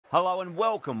Hello and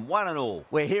welcome, one and all.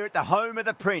 We're here at the home of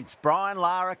the Prince, Brian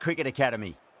Lara Cricket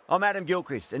Academy. I'm Adam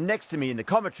Gilchrist, and next to me in the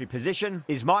commentary position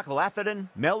is Michael Atherton,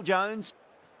 Mel Jones.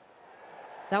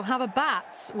 They'll have a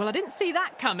bat. Well, I didn't see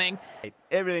that coming.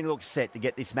 Everything looks set to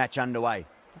get this match underway.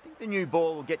 I think the new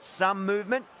ball will get some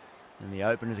movement, and the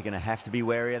openers are going to have to be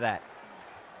wary of that.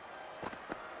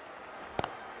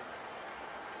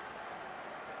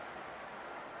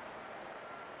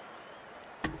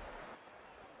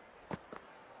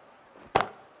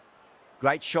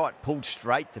 Great shot, pulled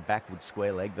straight to backward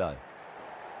square leg though.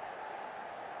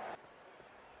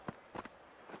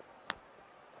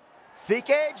 Thick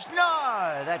edge,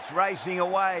 no, that's racing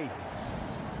away.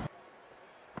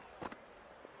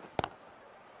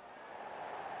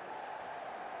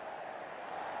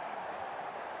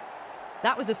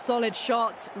 That was a solid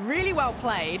shot, really well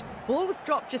played. Ball was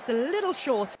dropped just a little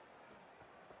short.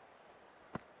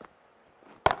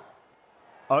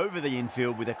 Over the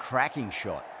infield with a cracking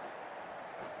shot.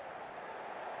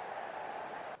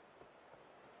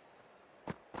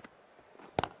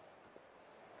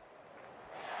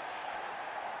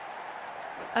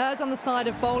 Errs on the side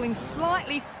of bowling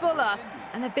slightly fuller,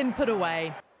 and they've been put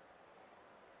away.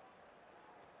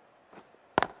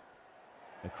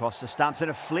 Across the stumps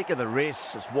and a flick of the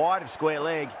wrist. It's wide of square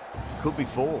leg. Could be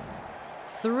four.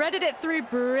 Threaded it through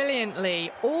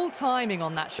brilliantly. All timing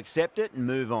on that shot. Accept it and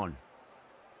move on.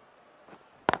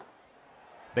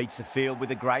 Beats the field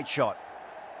with a great shot.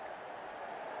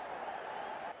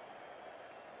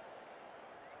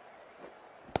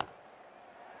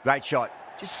 Great shot.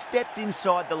 Just stepped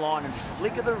inside the line and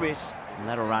flick of the wrist, and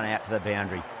that'll run out to the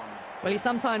boundary. Well, you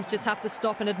sometimes just have to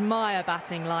stop and admire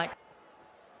batting like.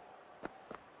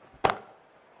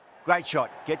 Great shot.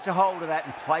 Gets a hold of that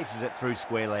and places it through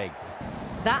square leg.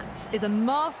 That is a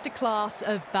masterclass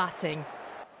of batting.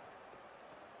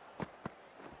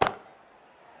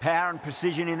 Power and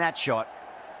precision in that shot.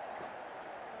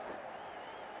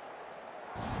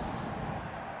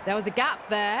 There was a gap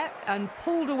there and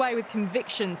pulled away with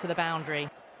conviction to the boundary.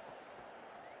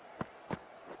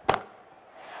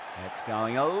 That's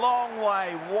going a long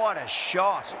way. What a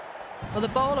shot. Well, the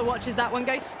bowler watches that one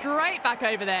go straight back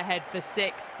over their head for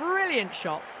six. Brilliant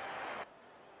shot.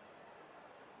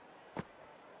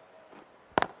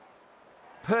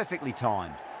 Perfectly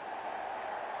timed.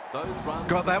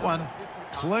 Got that one.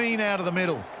 Clean out of the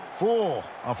middle. 4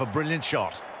 off a brilliant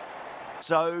shot.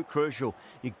 So crucial.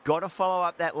 You've got to follow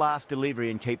up that last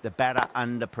delivery and keep the batter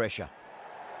under pressure.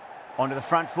 Onto the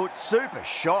front foot. Super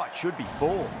shot. Should be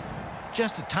 4.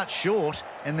 Just a touch short,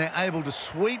 and they're able to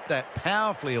sweep that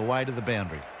powerfully away to the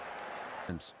boundary.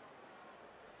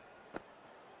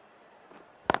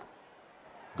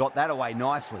 Got that away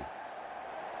nicely.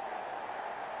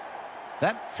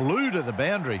 That flew to the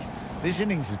boundary. This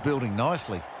innings is building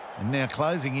nicely, and now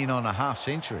closing in on a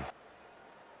half-century.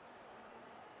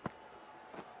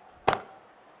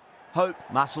 Hope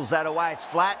muscles that away. It's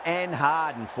flat and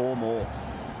hard, and 4 more.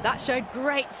 That showed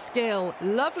great skill.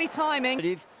 Lovely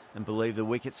timing. And believe the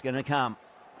wicket's going to come.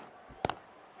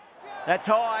 That's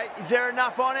high. Is there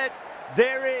enough on it?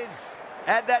 There is.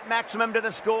 Add that maximum to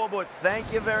the scoreboard.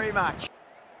 Thank you very much.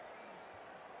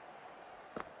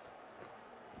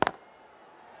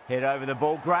 Head over the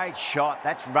ball. Great shot.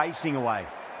 That's racing away.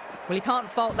 Well, you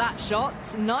can't fault that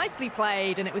shot. Nicely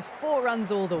played, and it was 4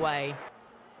 runs all the way.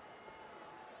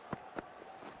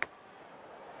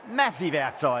 Massive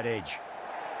outside edge.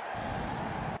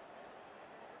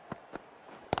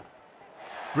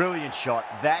 Brilliant shot.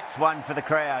 That's one for the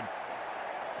crowd.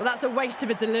 Well, that's a waste of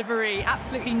a delivery.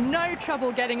 Absolutely no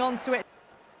trouble getting onto it.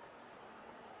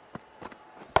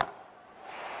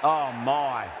 Oh,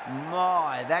 my.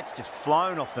 That's just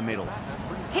flown off the middle.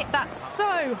 Hit that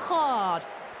so hard.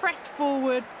 Pressed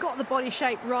forward, got the body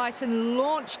shape right and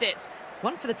launched it.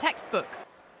 One for the textbook.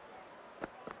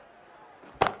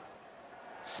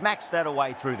 Smacks that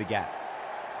away through the gap.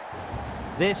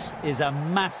 This is a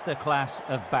masterclass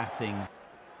of batting.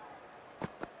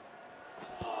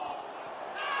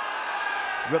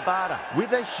 Rabada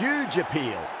with a huge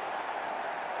appeal.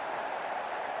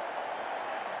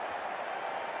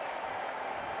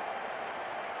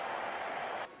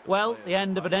 Well, the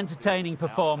end of an entertaining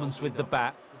performance with the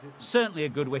bat. Certainly a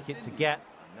good wicket to get.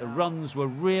 The runs were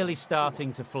really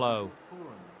starting to flow.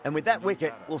 And with that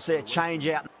wicket, we'll see a change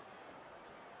out.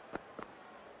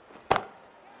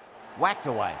 Whacked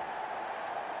away.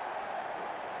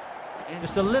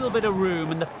 Just a little bit of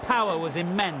room and the power was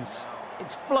immense.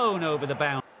 It's flown over the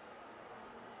boundary.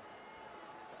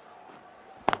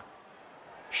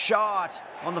 Shot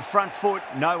on the front foot.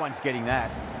 No one's getting that.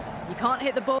 You can't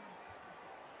hit the ball.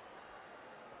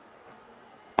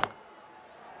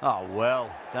 Oh,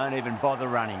 well, don't even bother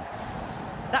running.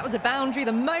 That was a boundary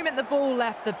the moment the ball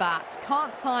left the bat.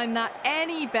 Can't time that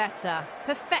any better.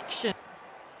 Perfection.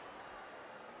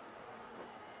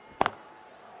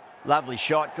 Lovely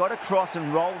shot. Got across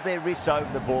and rolled their wrists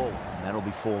over the ball. That'll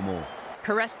be 4 more.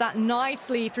 Caressed that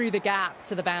nicely through the gap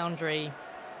to the boundary.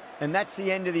 And that's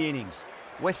the end of the innings.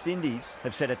 West Indies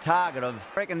have set a target of,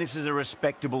 I reckon this is a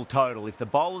respectable total. If the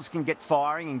bowlers can get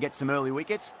firing and get some early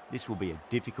wickets, this will be a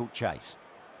difficult chase.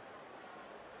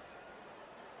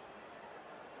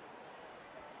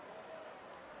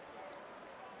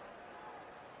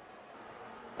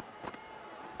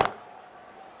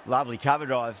 Lovely cover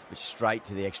drive, but straight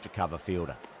to the extra cover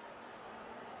fielder.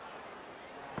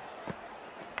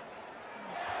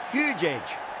 Huge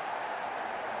edge.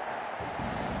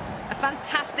 A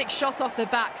fantastic shot off the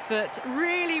back foot,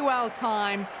 really well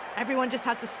timed. Everyone just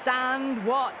had to stand,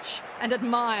 watch and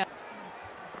admire.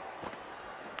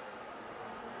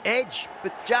 Edge,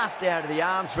 but just out of the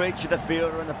arm's reach of the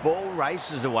fielder and the ball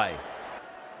races away.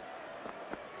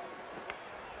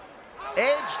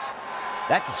 Edged.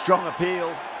 That's a strong appeal.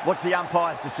 What's the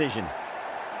umpire's decision?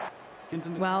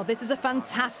 Well, this is a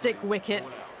fantastic wicket.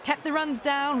 Kept the runs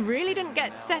down, really didn't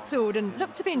get settled and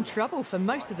looked to be in trouble for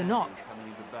most of the knock.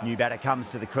 New batter comes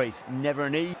to the crease. Never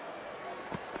an ease.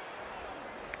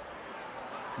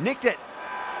 Nicked it.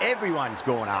 Everyone's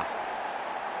gone up.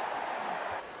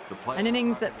 An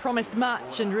innings that promised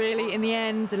much and really, in the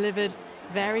end, delivered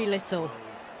very little.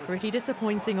 Pretty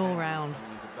disappointing all round.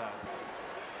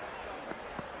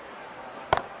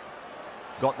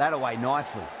 Got that away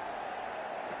nicely.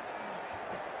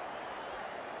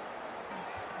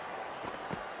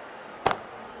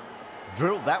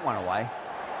 Drilled that one away.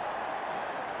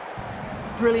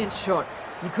 Brilliant shot.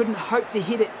 You couldn't hope to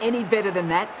hit it any better than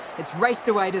that. It's raced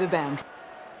away to the boundary.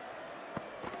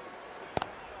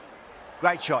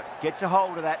 Great shot. Gets a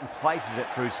hold of that and places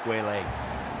it through square leg.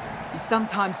 You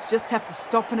sometimes just have to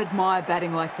stop and admire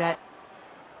batting like that.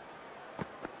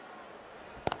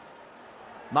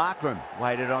 Markram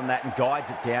waited on that and guides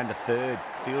it down to third.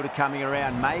 Fielder coming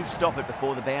around may stop it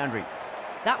before the boundary.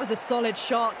 That was a solid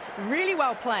shot, really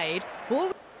well played.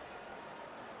 Ball.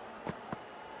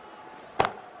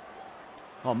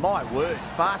 Oh my word,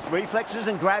 fast reflexes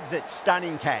and grabs it.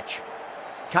 Stunning catch.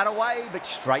 Cut away, but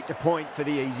straight to point for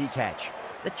the easy catch.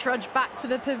 The trudge back to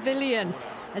the pavilion.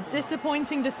 A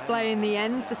disappointing display in the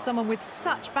end for someone with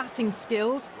such batting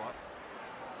skills.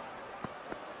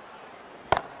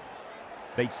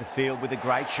 Beats the field with a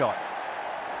great shot.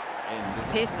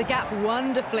 Pierced the gap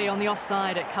wonderfully on the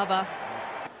offside at cover.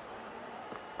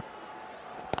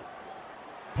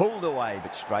 Pulled away,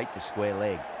 but straight to square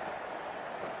leg.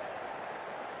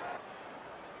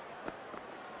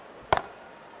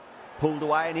 Pulled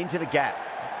away and into the gap.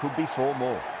 Could be 4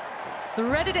 more.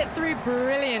 Threaded it through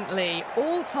brilliantly.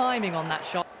 All timing on that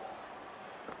shot.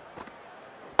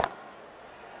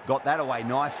 Got that away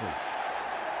nicely.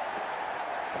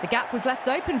 The gap was left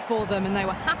open for them and they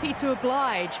were happy to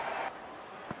oblige.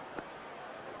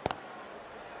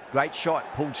 Great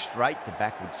shot. Pulled straight to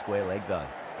backward square leg though.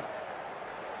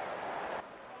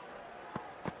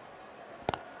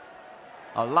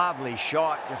 A lovely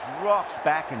shot. Just rocks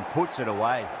back and puts it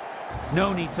away.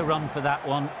 No need to run for that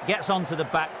one. Gets onto the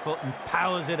back foot and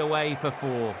powers it away for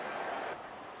 4.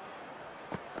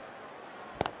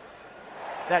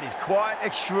 That is quite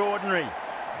extraordinary.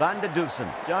 Van der Dusen,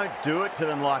 don't do it to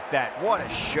them like that. What a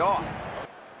shot.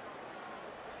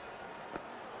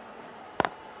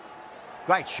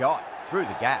 Great shot through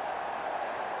the gap.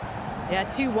 Yeah,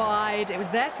 too wide. It was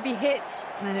there to be hit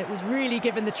and it was really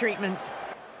given the treatment.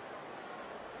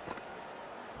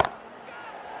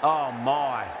 Oh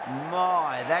my,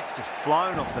 that's just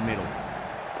flown off the middle.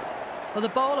 Well, the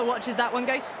bowler watches that one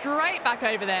go straight back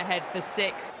over their head for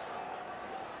 6.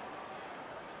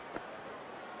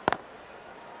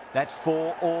 That's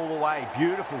 4 all the way.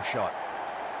 Beautiful shot.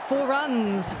 4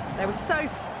 runs. They were so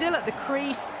still at the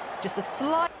crease. Just a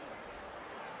slight...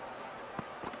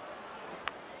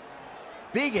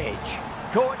 Big edge.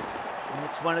 Caught. And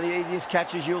it's one of the easiest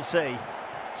catches you'll see.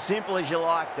 Simple as you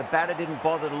like. The batter didn't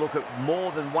bother to look at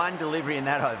more than one delivery in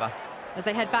that over. As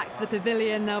they head back to the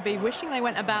pavilion, they'll be wishing they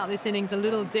went about this innings a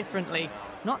little differently.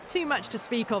 Not too much to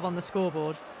speak of on the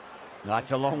scoreboard. No,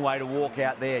 it's a long way to walk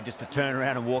out there just to turn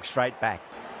around and walk straight back.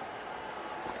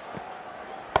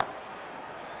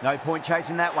 No point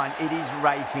chasing that one. It is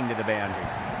racing to the boundary.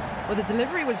 Well, the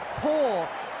delivery was poor.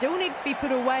 Still needs to be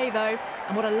put away, though.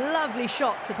 And what a lovely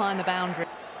shot to find the boundary.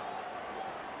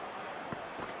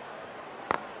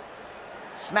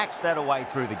 Smacks that away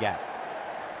through the gap.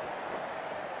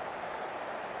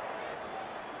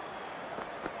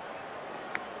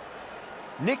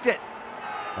 Nicked it.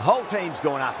 The whole team's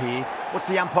gone up here. What's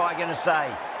the umpire going to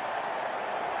say?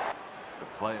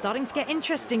 Starting to get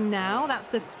interesting now. That's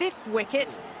the 5th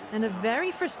wicket, and a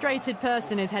very frustrated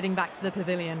person is heading back to the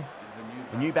pavilion.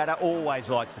 The new batter always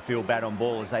likes to feel bad on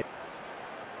ball as they...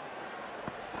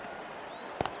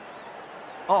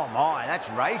 Oh my,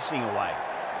 that's racing away.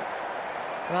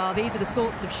 Well, these are the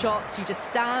sorts of shots you just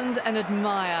stand and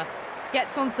admire.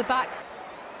 Gets onto the back.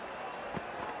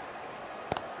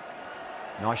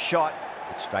 Nice shot,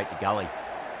 but straight to gully.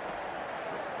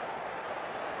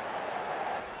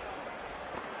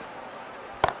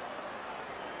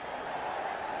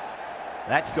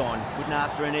 That's gone. Couldn't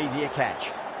ask for an easier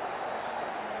catch.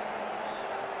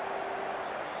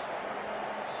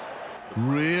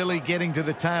 Really getting to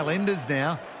the tail enders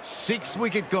now. 6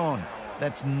 wicket gone.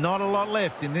 That's not a lot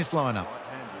left in this lineup.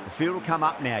 The field will come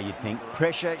up now, you'd think.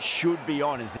 Pressure should be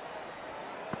on.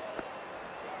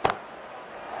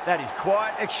 That is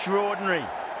quite extraordinary.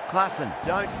 Klassen,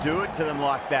 don't do it to them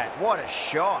like that. What a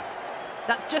shot.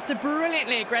 That's just a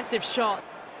brilliantly aggressive shot.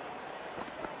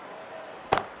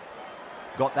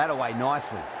 Got that away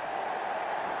nicely.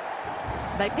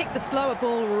 They picked the slower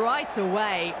ball right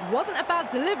away. Wasn't a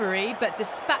bad delivery, but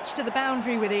dispatched to the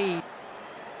boundary with ease.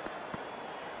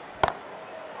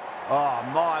 Oh,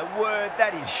 my word,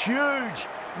 that is huge.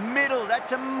 Middle,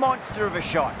 that's a monster of a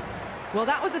shot. Well,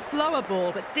 that was a slower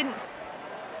ball, but didn't...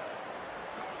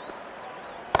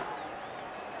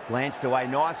 Glanced away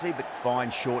nicely, but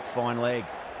fine short, fine leg.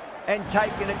 And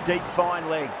taken a deep, fine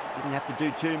leg. Didn't have to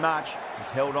do too much.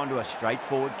 Just held on to a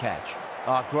straightforward catch.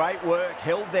 Oh, great work.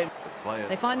 Held them.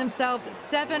 They find themselves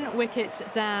 7 wickets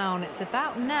down. It's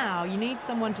about now you need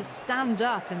someone to stand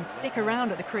up and stick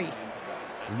around at the crease.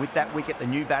 And with that wicket, the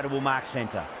new batter will mark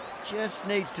centre. Just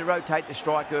needs to rotate the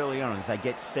strike early on as they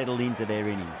get settled into their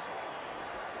innings.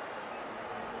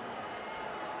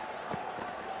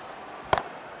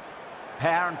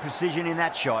 Power and precision in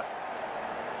that shot.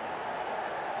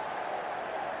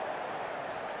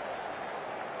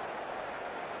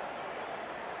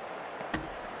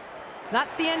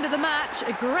 That's the end of the match.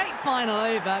 A great final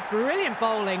over, brilliant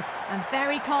bowling, and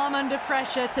very calm under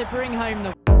pressure to bring home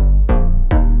the...